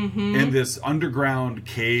in this underground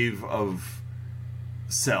cave of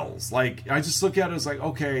cells. Like, I just look at it as like,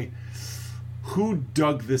 okay, who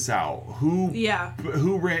dug this out? Who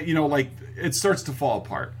ran, like, it starts to fall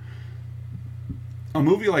apart. A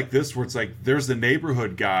movie like this where it's like, there's the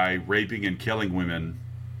neighborhood guy raping and killing women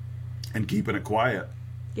and keeping it quiet.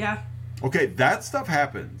 Yeah. Okay, that stuff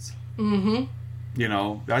happens. Mm-hmm.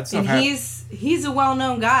 That stuff happens. He's a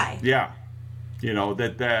well-known guy. Yeah.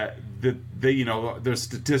 That the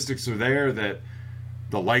statistics are there that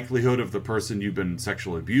the likelihood of the person you've been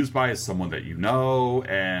sexually abused by is someone that you know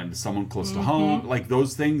and someone close to home. Like,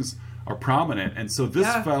 those things are prominent. And so this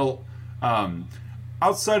felt,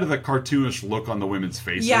 outside of the cartoonish look on the women's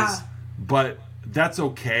faces, but that's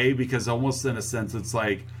okay, because almost in a sense it's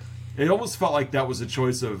like, it almost felt like that was a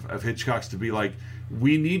choice of Hitchcock's to be like,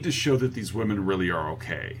 we need to show that these women really are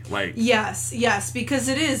okay. Like, yes, because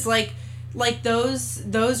it is like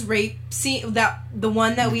those rape scene, that the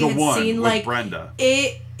one that we had seen, like Brenda,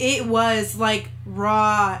 it was like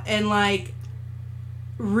raw and like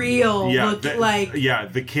real.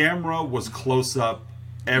 The camera was close up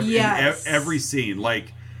every scene,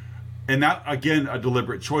 like, and that, again, a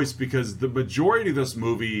deliberate choice, because the majority of this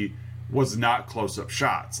movie was not close-up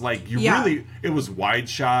shots. Like, it was wide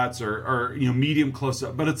shots or medium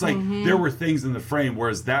close-up. But it's like, there were things in the frame,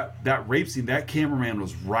 whereas that rape scene, that cameraman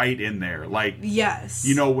was right in there. Like,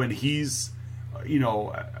 when he's,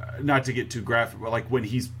 not to get too graphic, but like when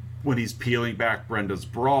he's peeling back Brenda's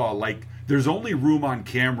bra, like, there's only room on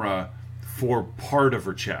camera for part of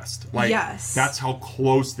her chest. Like, that's how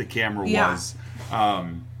close the camera was.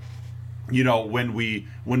 When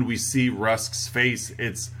we see Rusk's face,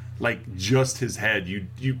 it's like just his head.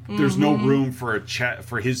 There's no room for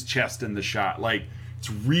for his chest in the shot. Like,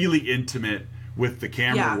 it's really intimate with the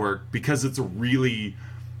camera work, because it's a really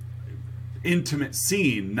intimate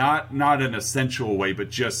scene, not in a sensual way, but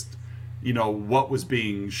just what was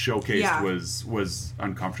being showcased was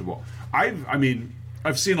uncomfortable.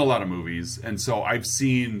 I've seen a lot of movies, and so I've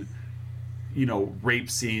seen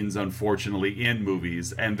rape scenes, unfortunately, in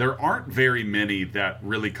movies, and there aren't very many that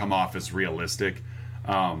really come off as realistic.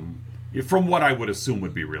 From what I would assume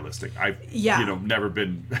would be realistic. I've never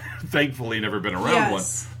been, thankfully never been around one.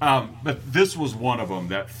 But this was one of them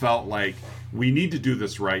that felt like, we need to do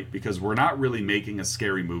this right, because we're not really making a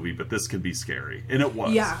scary movie, but this can be scary. And it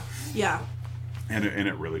was. Yeah. And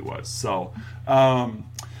it really was. So,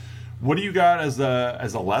 what do you got as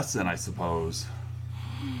a lesson, I suppose?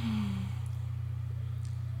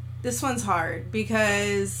 This one's hard,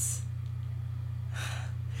 because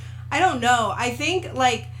I don't know. I think,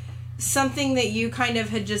 like, something that you kind of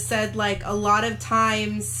had just said, like, a lot of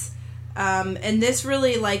times, and this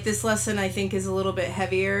really, like, this lesson I think is a little bit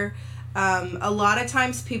heavier. A lot of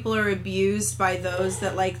times people are abused by those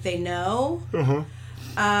that, like, they know.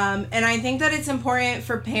 And I think that it's important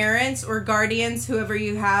for parents or guardians, whoever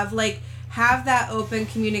you have, like, have that open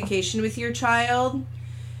communication with your child,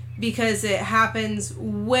 because it happens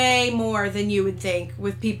way more than you would think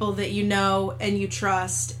with people that you know and you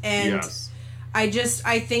trust. And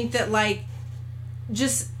I think that, like,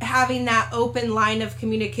 just having that open line of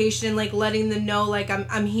communication and, like, letting them know, like,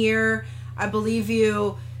 I'm here, I believe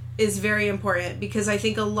you, is very important, because I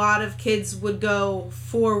think a lot of kids would go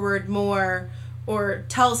forward more or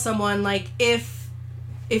tell someone, like, if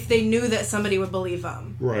they knew that somebody would believe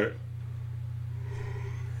them. Right.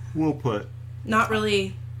 Well put. Not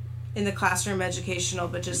really in the classroom educational,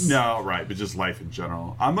 but just... No, right, but just life in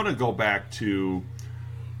general. I'm going to go back to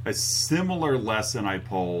a similar lesson I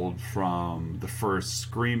pulled from the first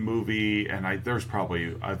Scream movie, and there's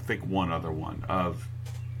probably, I think, one other one of,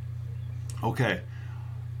 okay,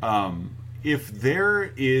 if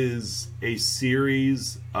there is a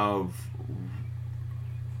series of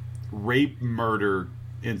rape murder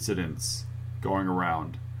incidents going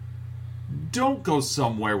around, don't go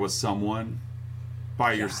somewhere with someone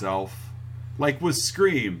by yourself. Like with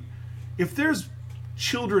Scream, if there's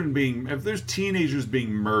teenagers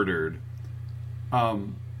being murdered,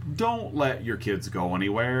 don't let your kids go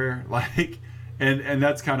anywhere. Like, and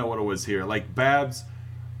that's kind of what it was here. Like, Babs,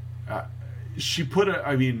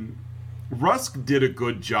 Rusk did a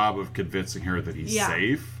good job of convincing her that he's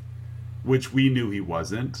safe, which we knew he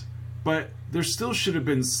wasn't. But there still should have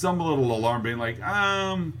been some little alarm being like,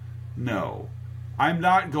 no, I'm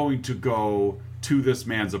not going to go to this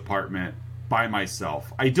man's apartment by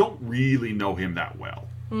myself. I don't really know him that well.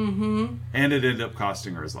 Mm-hmm. And it ended up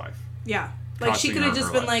costing her his life. Yeah. Like, she could have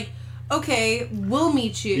just been like, okay, we'll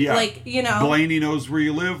meet you. Yeah. Like, Blaney knows where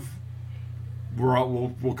you live.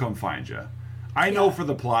 We'll come find you. I know for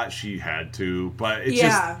the plot she had to, but it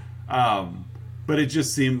it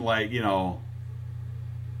just seemed like,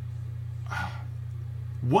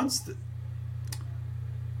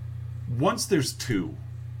 once there's two.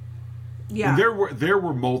 Yeah. And there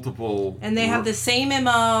were multiple. And they have the same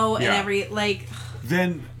MO and every, like...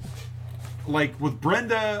 Then, like, with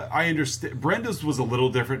Brenda, I understand. Brenda's was a little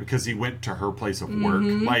different because he went to her place of work.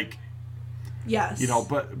 Like... Yes. You know,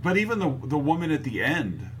 but even the woman at the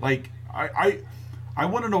end, like, I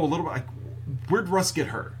want to know a little bit, like, where'd Russ get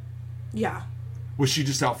her? Yeah. Was she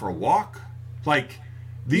just out for a walk? Like,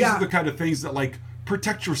 these are the kind of things that, like,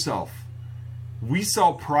 protect yourself. We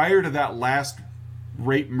saw prior to that last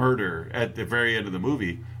rape murder at the very end of the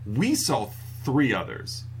movie, we saw 3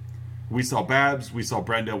 others. We saw Babs, we saw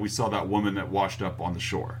Brenda, we saw that woman that washed up on the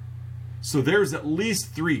shore. So there's at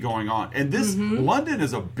least 3 going on. And this, London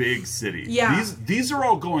is a big city. Yeah. These are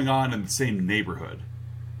all going on in the same neighborhood.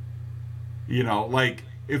 You know, like,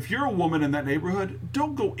 if you're a woman in that neighborhood,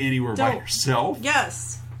 don't go anywhere by yourself.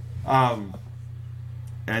 Yes.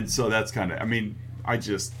 And so that's kind of, I mean,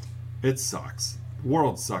 it sucks. The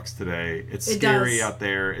world sucks today. It's scary out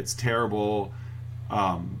there. It's terrible.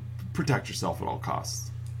 Protect yourself at all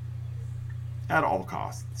costs. At all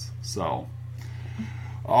costs. So,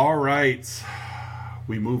 all right.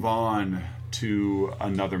 We move on to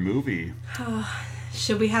another movie.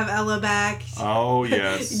 Should we have Ella back? Oh,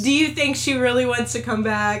 yes. Do you think she really wants to come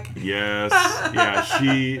back? Yes. Yeah,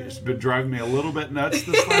 she's been driving me a little bit nuts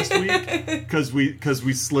this last week because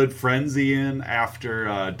we slid Frenzy in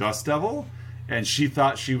after Dust Devil, and she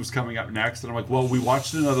thought she was coming up next. And I'm like, well, we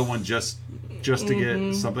watched another one just to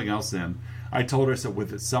get something else in. I told her, I said,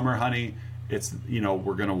 with it summer, honey, it's, you know,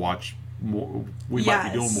 we're going to watch more. We might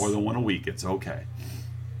be doing more than one a week. It's okay.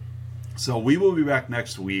 So we will be back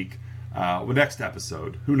next week. Next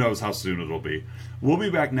episode. Who knows how soon it'll be. We'll be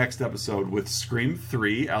back next episode with Scream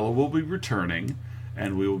 3. Ella will be returning,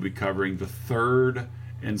 and we will be covering the 3rd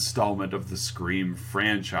installment of the Scream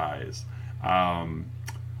franchise.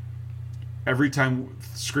 Every time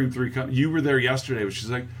Scream 3 comes... You were there yesterday, but she's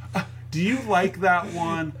like, do you like that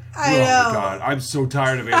one? I know. My God. I'm so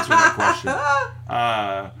tired of answering that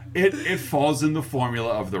question. It falls in the formula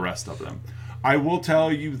of the rest of them. I will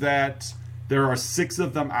tell you that there are 6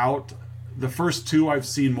 of them out. The first 2 I've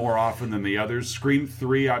seen more often than the others. Scream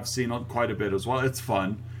 3 I've seen quite a bit as well. It's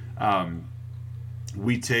fun.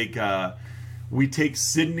 We take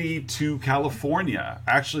Sydney to California,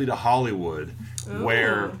 actually to Hollywood,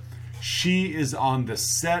 where she is on the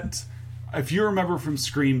set. If you remember from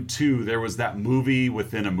Scream 2, there was that movie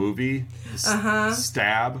within a movie,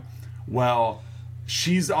 Stab. Well,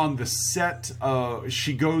 she's on the set.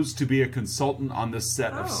 She goes to be a consultant on the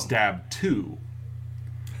set of Stab 2.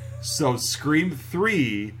 So Scream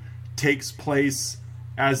 3 takes place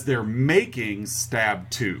as they're making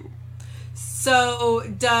Stab 2. So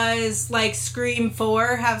does, like, Scream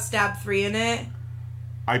 4 have Stab 3 in it?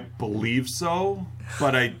 I believe so,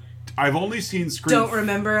 but I've only seen Scream... Don't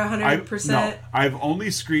remember 100%? I've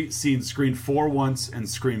only seen Scream 4 once and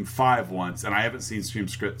Scream 5 once, and I haven't seen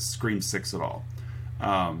Scream 6 at all.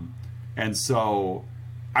 And so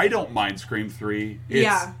I don't mind Scream 3.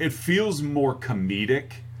 It feels more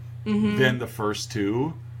comedic than the first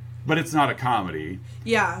 2, but it's not a comedy.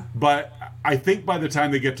 Yeah. But I think by the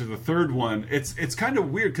time they get to the 3rd one, it's kind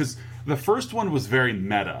of weird because the first one was very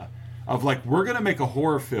meta of like, we're going to make a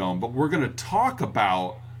horror film, but we're going to talk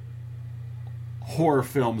about horror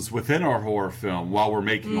films within our horror film while we're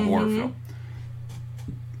making a horror film.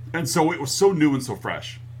 And so it was so new and so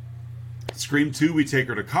fresh. Scream 2, we take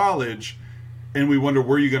her to college, and we wonder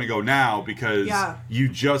where you're going to go now because you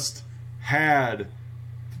just had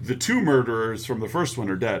the 2 murderers from the first one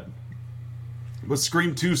are dead. But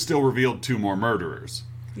Scream 2 still revealed 2 more murderers.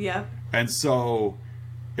 Yeah. And so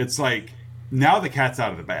it's like, now the cat's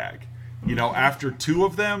out of the bag. You know, after 2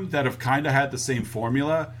 of them that have kind of had the same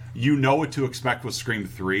formula, you know what to expect with Scream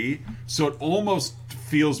 3. So it almost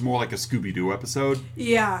feels more like a Scooby-Doo episode.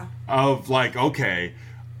 Yeah. Of like, okay,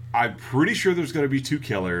 I'm pretty sure there's going to be 2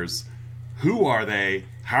 killers. Who are they?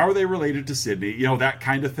 How are they related to Sydney? You know, that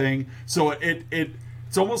kind of thing. So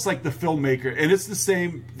it's almost like the filmmaker, and it's the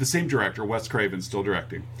same director, Wes Craven, still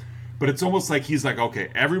directing. But it's almost like he's like, okay,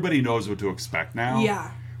 everybody knows what to expect now.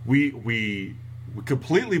 Yeah. We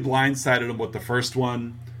completely blindsided them with the first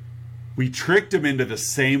one. We tricked them into the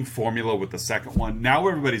same formula with the second one. Now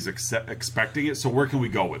everybody's expecting it, so where can we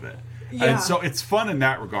go with it? Yeah. And so it's fun in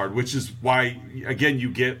that regard, which is why, again, you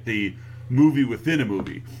get the movie within a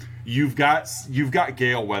movie. You've got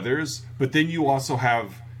Gale Weathers, but then you also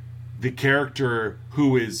have the character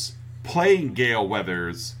who is playing Gale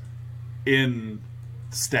Weathers in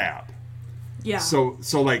Stab. Yeah. So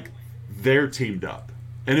like they're teamed up,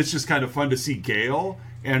 and it's just kind of fun to see Gale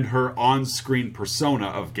and her on-screen persona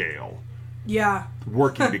of Gale. Yeah.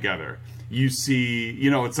 Working together. you see, you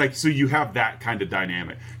know, it's like, so you have that kind of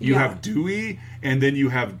dynamic. You have Dewey, and then you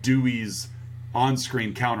have Dewey's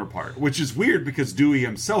on-screen counterpart, which is weird because Dewey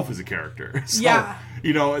himself is a character. So,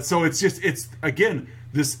 you know, so it's just, it's, again,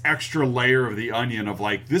 this extra layer of the onion of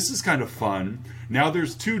like, this is kind of fun. Now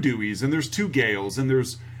there's two Deweys, and there's two Gales, and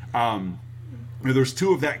there's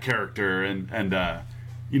two of that character, and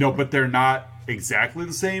you know, but they're not exactly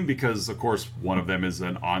the same because, of course, one of them is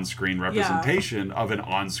an on-screen representation of an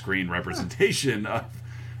on-screen representation of.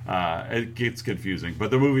 It gets confusing,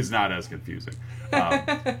 but the movie's not as confusing.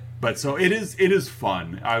 But so it is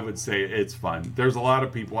fun. I would say it's fun. There's a lot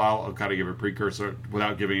of people. I'll kind of give a precursor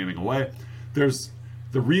without giving anything away. There's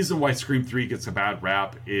the reason why Scream 3 gets a bad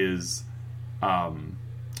rap is a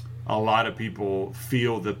lot of people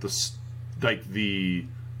feel that the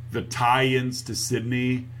tie-ins to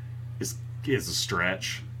Sydney is a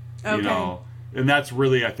stretch, you know, and that's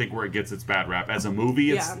really, I think, where it gets its bad rap. As a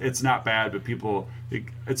movie, it's not bad, but people,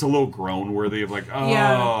 it's a little groan worthy of like,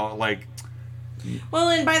 like. Well,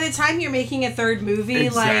 and by the time you're making a third movie,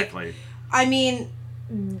 like, I mean,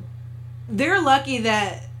 they're lucky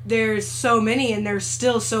that there's so many and they're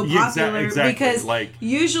still so popular because like,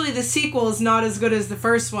 usually the sequel is not as good as the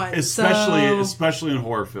first one, especially in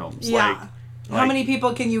horror films. How many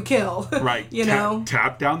people can you kill? Right. You know,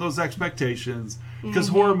 tap down those expectations because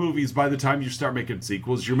horror movies, by the time you start making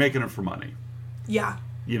sequels, you're making them for money. Yeah.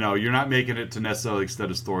 You know, you're not making it to necessarily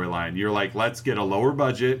extend a storyline. You're like, let's get a lower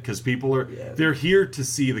budget because people are they're here to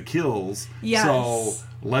see the kills. Yes. So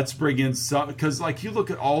let's bring in some, because like you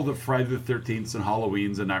look at all the Friday the 13th and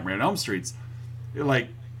Halloweens and Nightmare on Elm Streets, like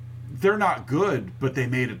they're not good, but they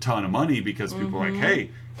made a ton of money because people are like,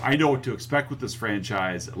 hey, I know what to expect with this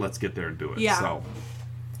franchise. Let's get there and do it. Yeah. So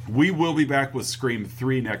we will be back with Scream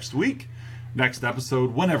 3 next week. Next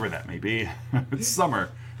episode, whenever that may be. It's summer.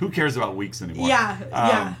 Who cares about weeks anymore?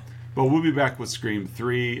 Yeah. But we'll be back with Scream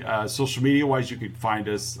 3. Social media-wise, you can find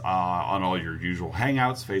us on all your usual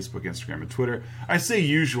hangouts, Facebook, Instagram, and Twitter. I say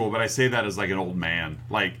usual, but I say that as like an old man.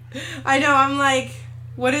 Like, I know, I'm like,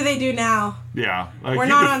 what do they do now? Yeah. Like we're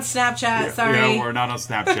not on Snapchat, sorry. Yeah, we're not on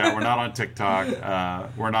Snapchat. We're not on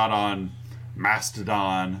TikTok. We're not on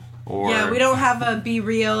Mastodon. Or, we don't have a Be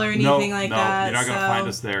Real or anything like that. You're not going to find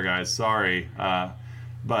us there, guys. Sorry.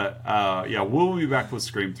 But we'll be back with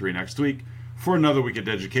Scream 3 next week for another week of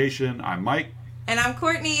education. I'm Mike. And I'm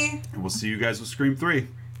Courtney. And we'll see you guys with Scream 3.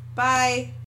 Bye.